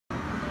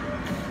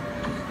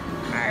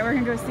Alright, we're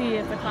gonna go see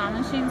if the claw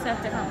machines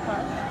have different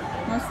push.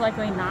 Most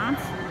likely not.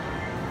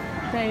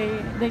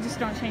 They just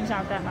don't change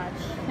out that much.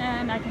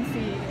 And I can see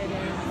it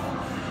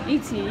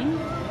is E.T.,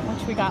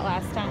 which we got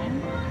last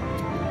time.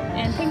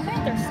 And Pink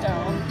Panther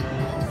still.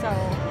 So,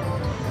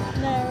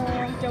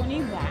 no, don't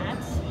need that.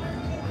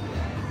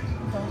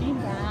 Don't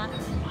need that.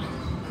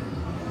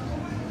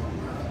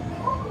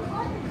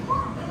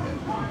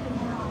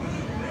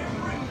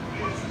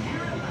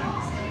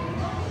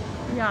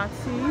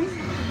 Yahtzee.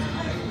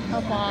 A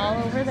ball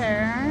over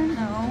there.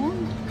 No.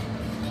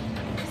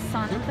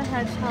 Sonic the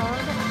Hedgehog.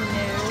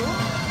 No.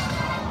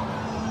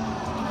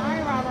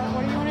 Alright, Robert,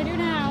 what do you want to do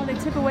now? They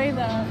took away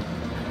the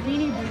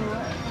Beanie Boo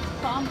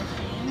claw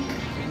machine.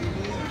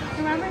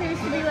 Remember, there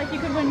used to be like you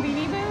could win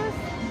Beanie Boos?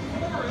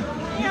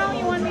 You know,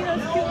 you won me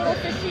those cute little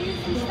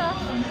fishies and stuff.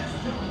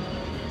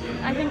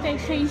 I think they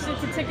changed it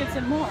to tickets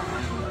and more.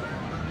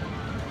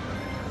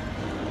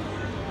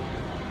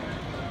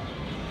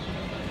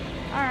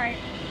 Alright.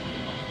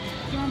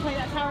 Do you want to play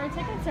that tower of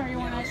tickets, or you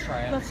want to?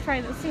 Let's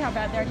try this. See how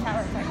bad their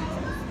tower of tickets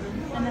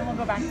is, and then we'll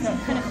go back to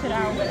finish it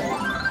out with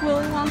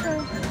Willy Wonka.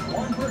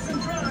 One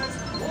person tries.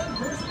 One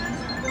person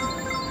tries.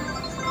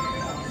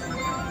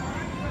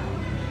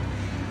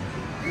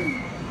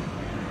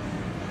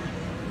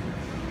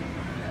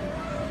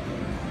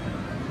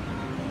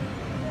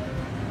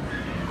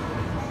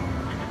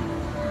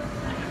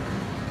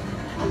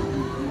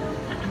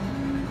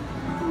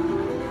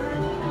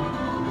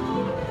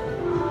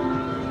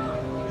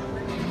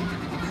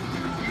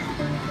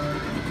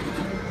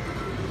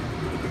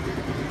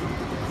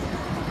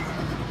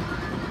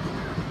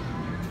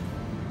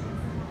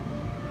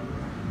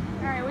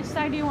 Which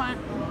side do you want?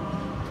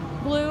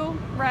 Blue,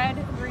 red,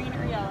 green,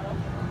 or yellow?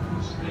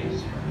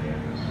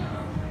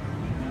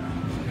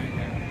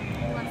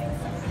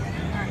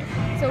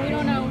 Alright, so we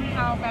don't know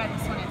how bad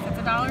this one is. It's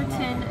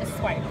 $1.10 a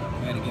swipe.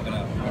 We gotta give it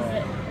up. Is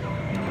it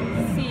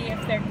see if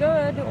they're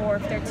good or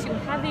if they're too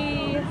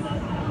heavy?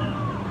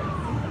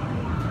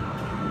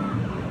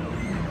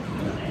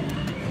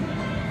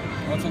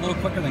 Well, it's a little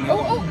quicker than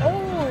yellow.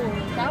 Oh,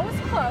 that was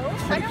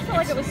close. I don't feel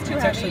like it was too heavy.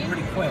 It's actually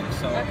pretty quick,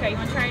 so. Okay, you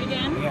want to try it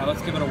again? Yeah,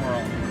 let's give it a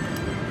whirl.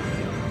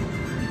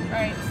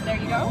 Alright, so there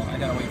you go. I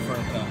gotta wait for it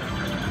to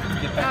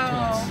get back to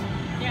us.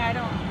 Yeah,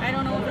 I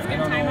don't know if it's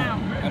gonna time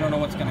out. I don't know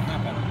what's gonna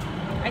happen.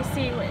 I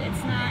see.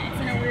 It's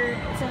in a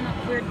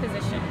weird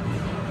position.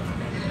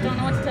 Don't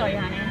know what to tell you,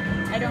 honey.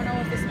 I don't know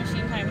if this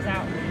machine times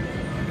out.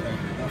 Okay,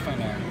 we'll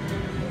find out.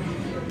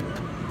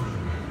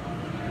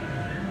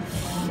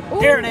 Ooh,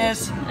 there it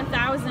is.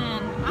 1,000.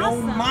 Awesome.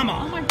 Yo,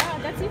 mama. Oh my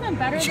God, that's even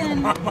better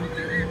than.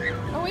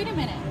 Oh wait a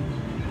minute.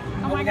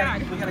 Oh my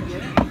God. We gotta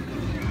get it.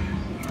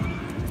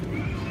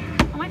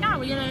 Oh my God,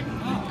 we get it.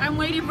 Oh. I'm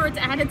waiting for it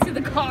to add it to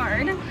the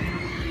card.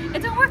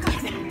 It don't work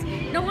like that.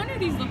 No wonder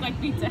these look like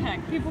beats of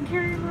heck. People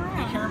carry them around.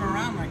 They carry them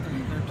around like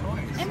they're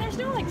toys. And there's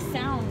no like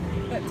sound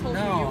that tells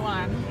you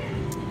won.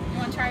 You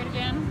want to try it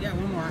again? Yeah,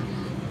 one more.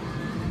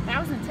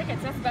 1,000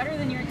 tickets. That's better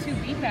than your 2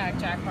 beanbag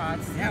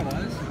jackpots. Yeah, it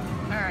was.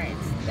 All right,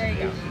 there you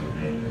go.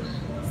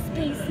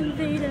 Space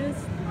Invaders.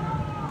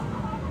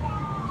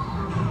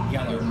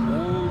 Yeller.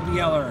 Old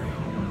Yeller.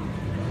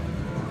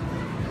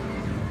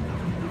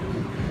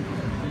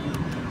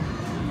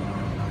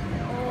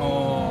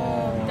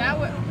 Oh. That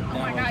was. Oh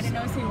my God! It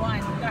knows he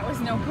won. That was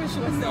no push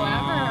whatsoever.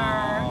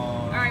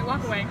 All right,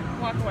 walk away.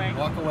 Walk away.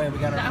 Walk away. We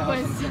got our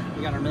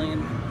We got our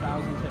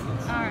 1,000,000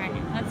 tickets. All right,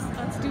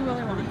 let's do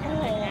Willy Wonka.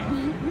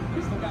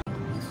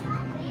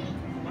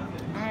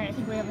 All right, I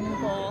think we have a new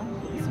goal.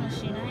 This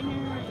machine right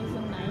here is a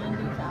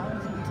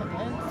 90,000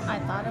 tickets. I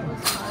thought it was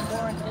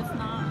cardboard. It's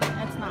not.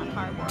 It's not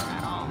cardboard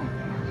at all.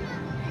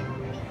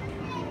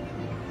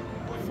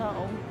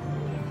 So.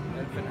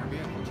 That'd fit in our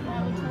vehicle too.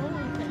 That would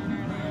totally fit in our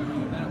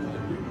vehicle.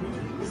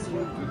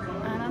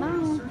 I don't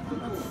know.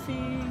 Let's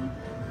see.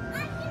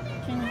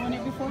 Can we win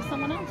it before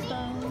someone else does?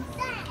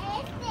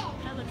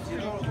 That looks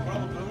pretty cool. So,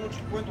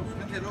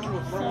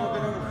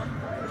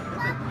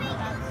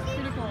 that's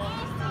pretty cool.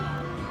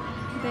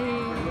 They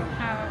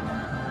have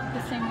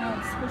the same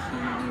old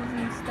squishies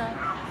and stuff.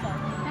 So,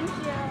 thank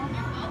you.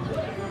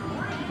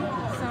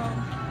 So,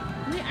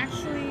 we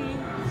actually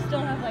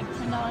still have like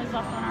 $10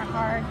 left on our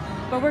card,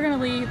 but we're gonna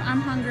leave.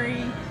 I'm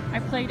hungry. I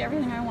played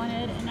everything I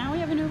wanted, and now we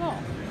have a new goal.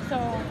 So,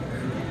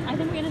 I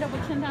think we ended up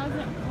with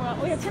 10,000. Well,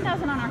 we have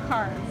 10,000 on our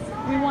card.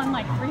 We won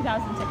like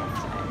 3,000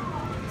 tickets today.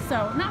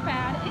 So, not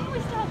bad. And we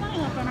still have money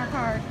left on our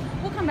card.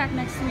 We'll come back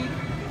next week.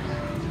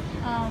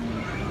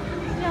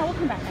 Yeah, we'll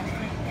come back next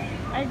week.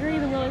 I agree,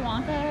 the Willy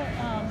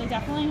Wonka, they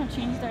definitely have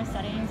changed their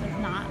settings. It's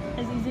not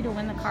as easy to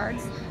win the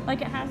cards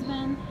like it has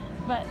been.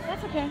 But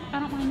that's okay. I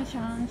don't mind the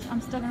challenge.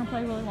 I'm still gonna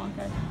play Willy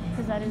Wonka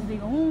because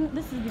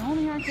this is the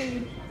only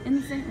arcade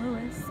in St.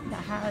 Louis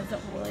that has a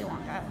Willy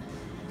Wonka.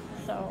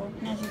 So,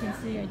 and as you can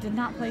see, I did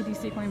not play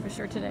DC Coin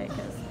Pusher today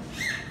because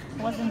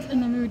I wasn't in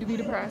the mood to be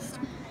depressed.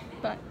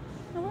 But,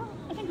 oh well,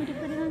 I think we did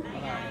pretty good.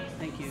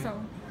 Thank you. So,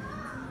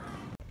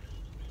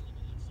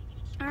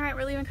 alright,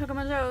 we're leaving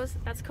Kokomo Joe's.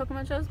 That's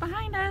Kokomo Joe's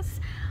behind us.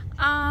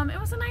 It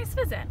was a nice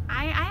visit.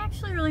 I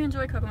actually really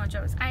enjoy Kokomo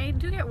Joe's. I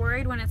do get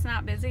worried when it's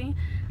not busy.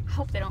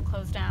 hope they don't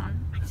close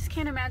down. I just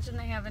can't imagine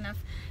they have enough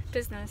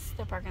business.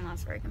 The parking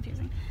lot's very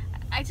confusing.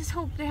 I just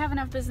hope they have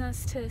enough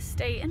business to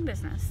stay in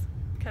business,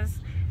 because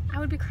I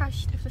would be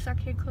crushed if this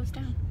arcade closed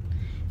down.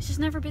 It's just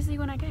never busy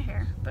when I get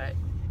here, but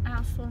I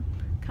also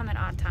come at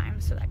odd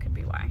times, so that could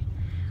be why.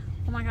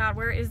 Oh my god,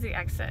 where is the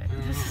exit?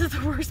 This is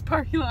the worst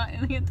parking lot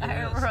in the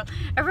entire world.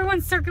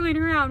 Everyone's circling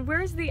around.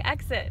 Where's the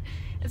exit?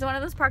 It's one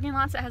of those parking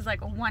lots that has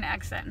like one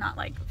exit, not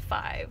like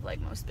 5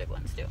 like most big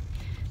ones do.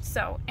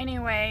 So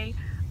anyway,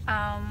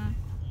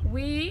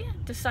 we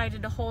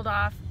decided to hold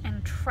off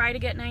and try to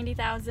get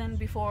 90,000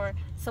 before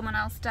someone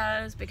else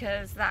does,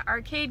 because that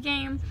arcade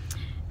game,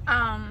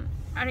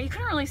 you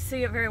couldn't really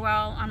see it very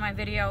well on my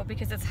video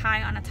because it's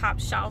high on a top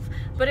shelf,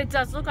 but it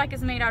does look like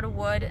it's made out of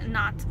wood,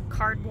 not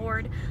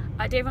cardboard.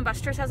 Dave &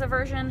 Buster's has a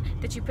version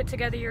that you put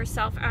together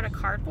yourself out of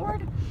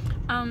cardboard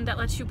that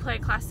lets you play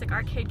classic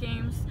arcade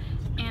games,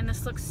 and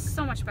this looks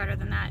so much better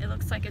than that. It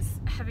looks like it's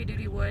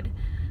heavy-duty wood,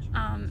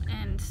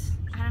 and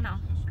I don't know.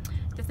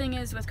 The thing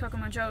is, with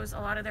Kokomo Joe's, a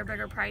lot of their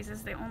bigger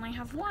prizes, they only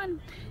have one,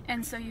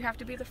 and so you have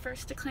to be the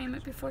first to claim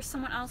it before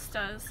someone else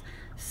does.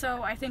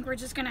 So I think we're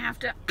just gonna have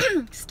to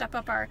step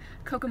up our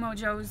Kokomo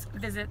Joe's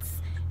visits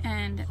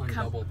and on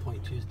Double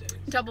Point Tuesdays.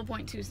 Double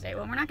Point Tuesday.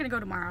 Well, we're not gonna go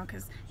tomorrow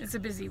because it's a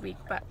busy week,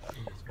 but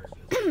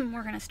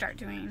we're gonna start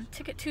doing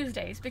Ticket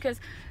Tuesdays,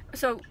 because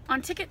so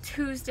on Ticket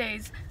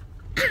Tuesdays,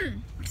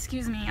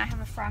 excuse me, I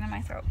have a frog in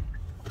my throat.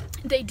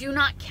 They do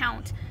not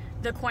count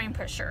the coin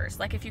pushers.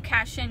 Like if you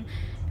cash in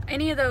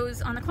any of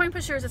those on the coin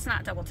pushers, it's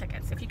not double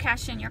tickets. If you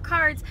cash in your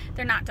cards,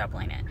 they're not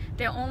doubling it.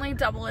 They'll only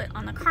double it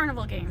on the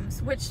carnival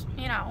games, which,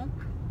 you know,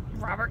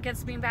 Robert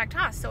gets beanbag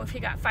toss. So if he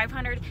got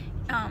 500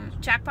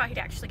 jackpot, he'd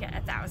actually get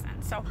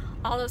 1,000. So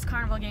all those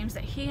carnival games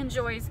that he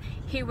enjoys,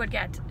 he would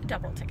get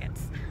double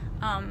tickets.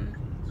 And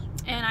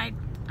I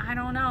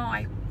don't know.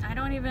 I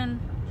don't even.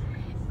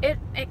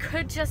 It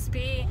could just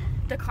be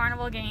the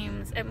carnival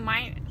games. It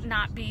might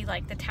not be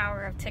like the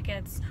Tower of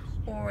Tickets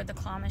or the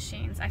claw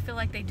machines. I feel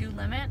like they do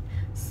limit,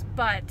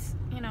 but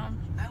you know.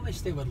 I wish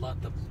they would let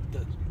the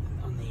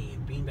on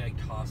the beanbag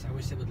toss. I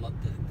wish they would let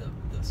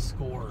the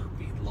score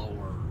be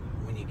lower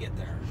when you get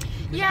there.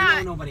 Yeah. I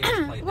know nobody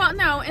else played well, that.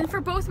 no, and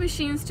for both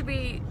machines to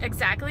be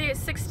exactly at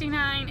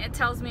 69, it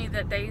tells me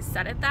that they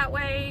set it that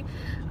way,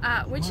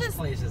 which Most is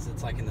places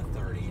it's like in the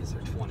 30s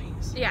or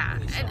 20s. yeah.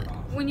 When you start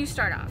off. When you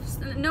start off,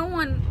 no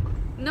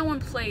one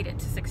played it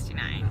to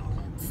 69. No.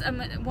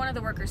 One of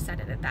the workers set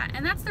it at that,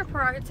 and that's their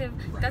prerogative.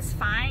 Right. That's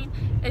fine.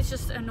 It's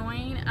just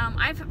annoying.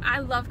 I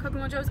love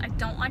Kokomo Joe's. I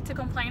don't like to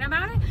complain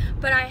about it,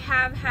 but I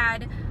have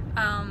had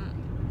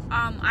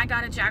I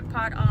got a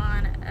jackpot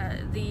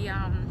on the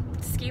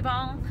skee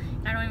ball.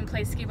 I don't even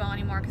play skee ball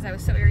anymore because I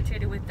was so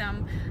irritated with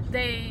them.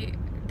 They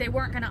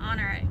weren't going to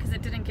honor it because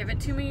it didn't give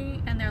it to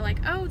me, and they're like,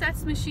 oh,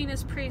 that machine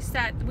is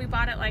preset, we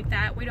bought it like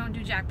that, we don't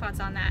do jackpots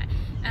on that.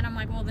 And I'm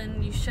like, well,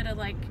 then you should have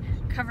like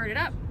covered it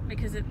up,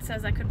 because it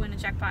says I could win a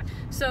jackpot.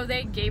 So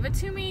they gave it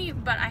to me,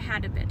 but I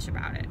had to bitch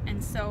about it,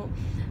 and so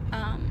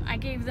I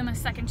gave them a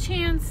second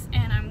chance,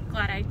 and I'm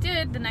glad I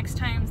did. The next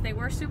times they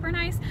were super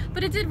nice,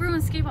 but it did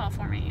ruin skee ball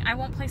for me. I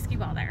won't play skee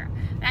ball there.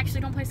 I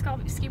actually don't play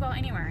skee ball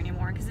anywhere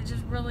anymore because it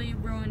just really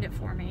ruined it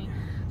for me.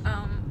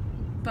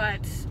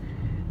 But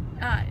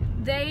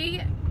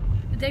they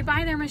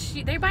buy their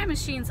machine. They buy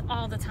machines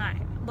all the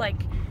time.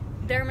 Like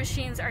their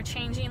machines are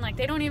changing. Like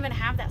they don't even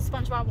have that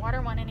SpongeBob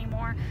water one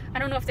anymore. I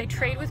don't know if they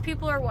trade with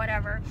people or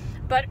whatever,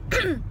 but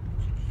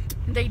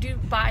they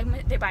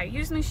buy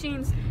used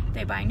machines.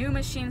 They buy new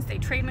machines. They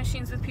trade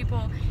machines with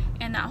people.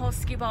 And that whole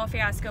skee ball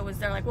fiasco was,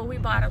 they're like, well, we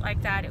bought it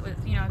like that. It was,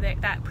 you know,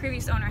 that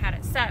previous owner had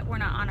it set. We're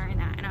not honoring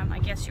that. And I'm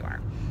like, yes, you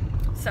are.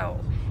 So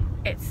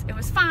it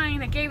was fine.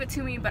 They gave it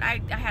to me, but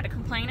I had to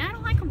complain. I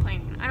don't like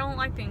complaining. I don't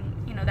like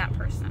being, you know, that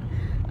person.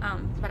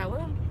 But I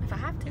will if I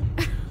have to.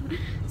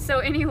 So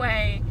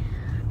anyway,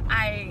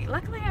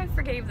 luckily I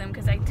forgave them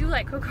because I do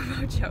like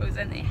Kokomo Joe's,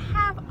 and they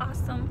have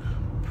awesome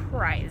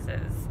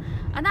prizes.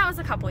 And that was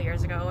a couple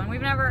years ago, and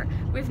we've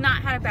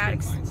not had a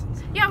bad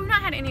we've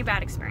not had any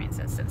bad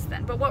experiences since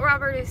then. But what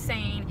Robert is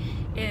saying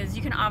is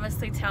you can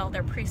obviously tell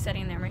they're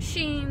presetting their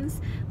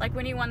machines. Like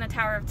when he won the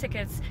Tower of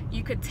Tickets,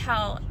 you could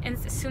tell, and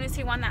as soon as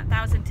he won that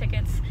 1,000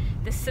 tickets,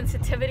 the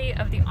sensitivity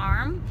of the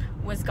arm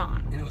was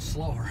gone. And it was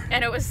slower.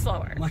 And it was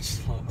slower. Much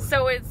slower.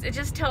 So it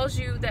just tells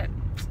you that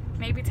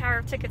maybe Tower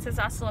of Tickets is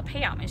also a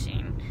payout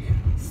machine. Yeah.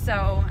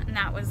 So, and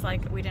that was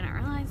like, we didn't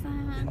realize that.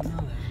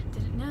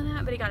 Didn't know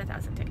that. But he got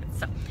 1,000 tickets.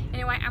 So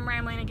anyway, I'm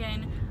rambling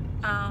again.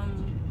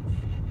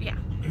 Yeah,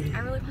 I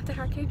really want that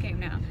arcade game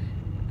now.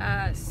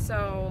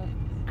 So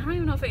I don't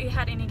even know if it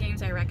had any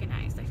games I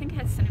recognized. I think it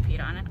had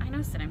Centipede on it. I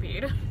know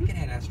Centipede. I think it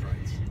had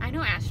Asteroids. I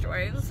know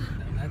Asteroids.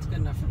 That's good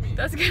enough for me.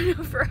 That's good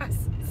enough for us.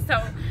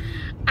 So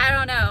I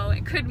don't know.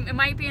 It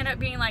might end up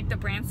being like the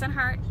Branson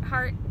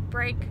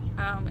Heartbreak.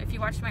 If you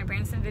watch my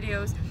Branson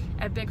videos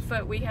at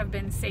Bigfoot, we have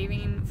been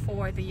saving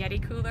for the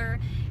Yeti cooler,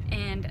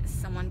 and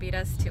someone beat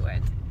us to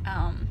it.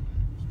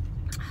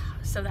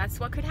 So that's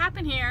what could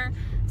happen here.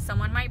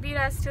 Someone might beat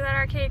us to that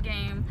arcade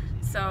game.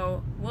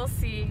 So we'll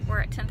see.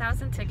 We're at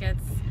 10,000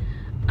 tickets.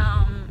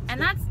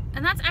 And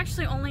And that's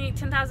actually only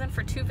 10,000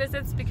 for 2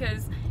 visits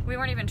because we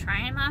weren't even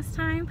trying last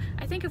time.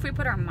 I think if we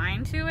put our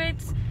mind to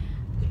it,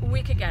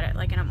 we could get it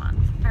like in a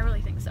month. I really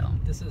think so.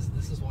 This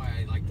is why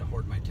I like to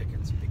hoard my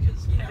tickets,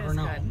 because you never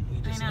know. Good.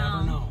 You just I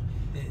know. never know.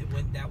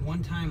 That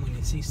one time when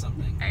you see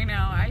something. I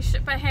know, I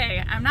should, but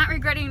hey, I'm not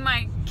regretting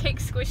my cake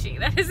squishy.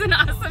 That is an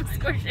awesome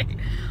squishy.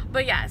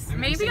 But yes, I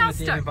mean, maybe I'll I'll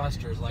start. start.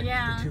 Busters, like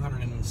Yeah. the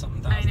 200 and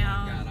something thousand. I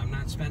know. I got. I'm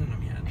not spending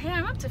them yet. Hey,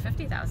 I'm up to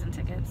 50,000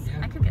 tickets.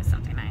 Yeah. I could get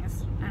something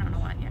nice. I don't know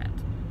what yet,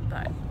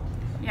 but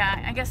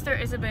yeah, I guess there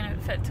is a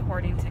benefit to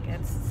hoarding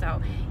tickets.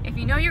 So if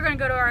you know you're going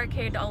to go to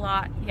arcade a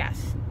lot,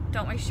 yes,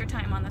 don't waste your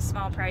time on the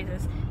small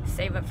prizes.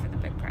 Save up for the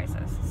big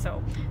prizes.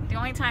 So the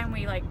only time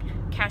we like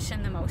cash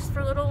in the most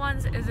for little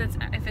ones is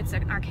if it's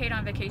an arcade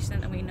on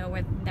vacation that we know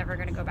we're never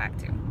going to go back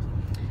to.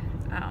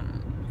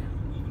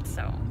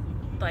 So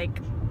like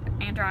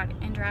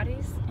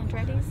Andretti's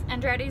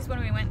when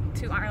we went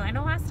to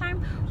Orlando last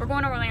time. We're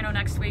going to Orlando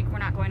next week. We're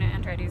not going to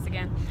Andretti's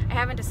again. I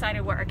haven't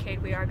decided what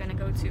arcade we are going to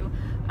go to,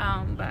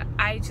 but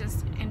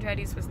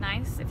Andretti's was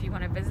nice. If you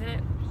want to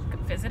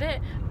visit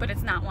it, but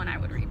it's not one I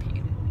would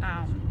repeat.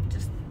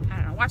 I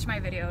don't know, watch my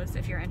videos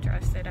if you're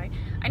interested. I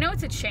know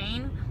it's a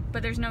chain,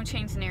 but there's no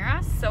chains near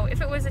us, so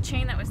if it was a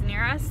chain that was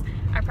near us,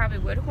 I probably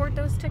would hoard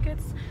those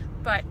tickets,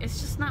 but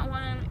it's just not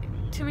one.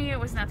 To me, it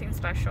was nothing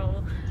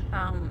special.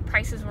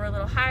 Prices were a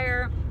little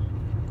higher.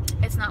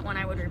 It's not one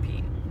I would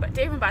repeat. But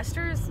Dave &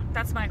 Buster's,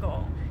 that's my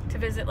goal, to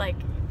visit like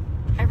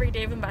every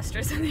Dave &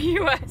 Buster's in the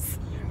US,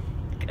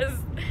 because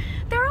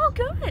they're all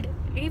good,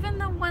 even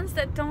the ones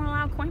that don't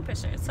allow coin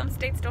pushers. Some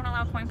states don't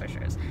allow coin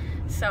pushers.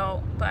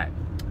 So, but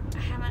I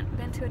haven't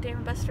been to a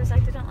Dave & Buster's I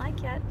didn't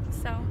like yet.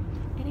 So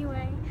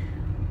anyway,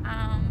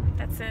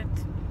 that's it.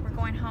 We're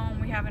going home.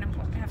 We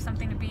have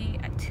something to be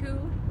at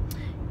 2,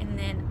 and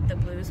then the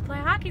Blues play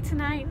hockey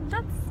tonight.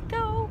 Let's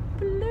go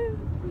Blues!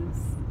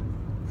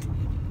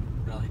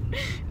 Really?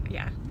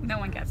 Yeah, no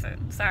one gets it.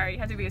 Sorry, you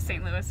have to be a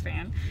St. Louis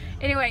fan.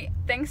 Anyway,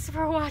 thanks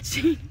for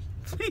watching.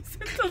 Please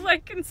hit the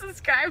like and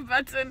subscribe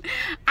button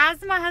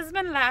as my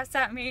husband laughs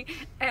at me,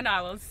 and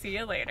I will see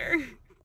you later.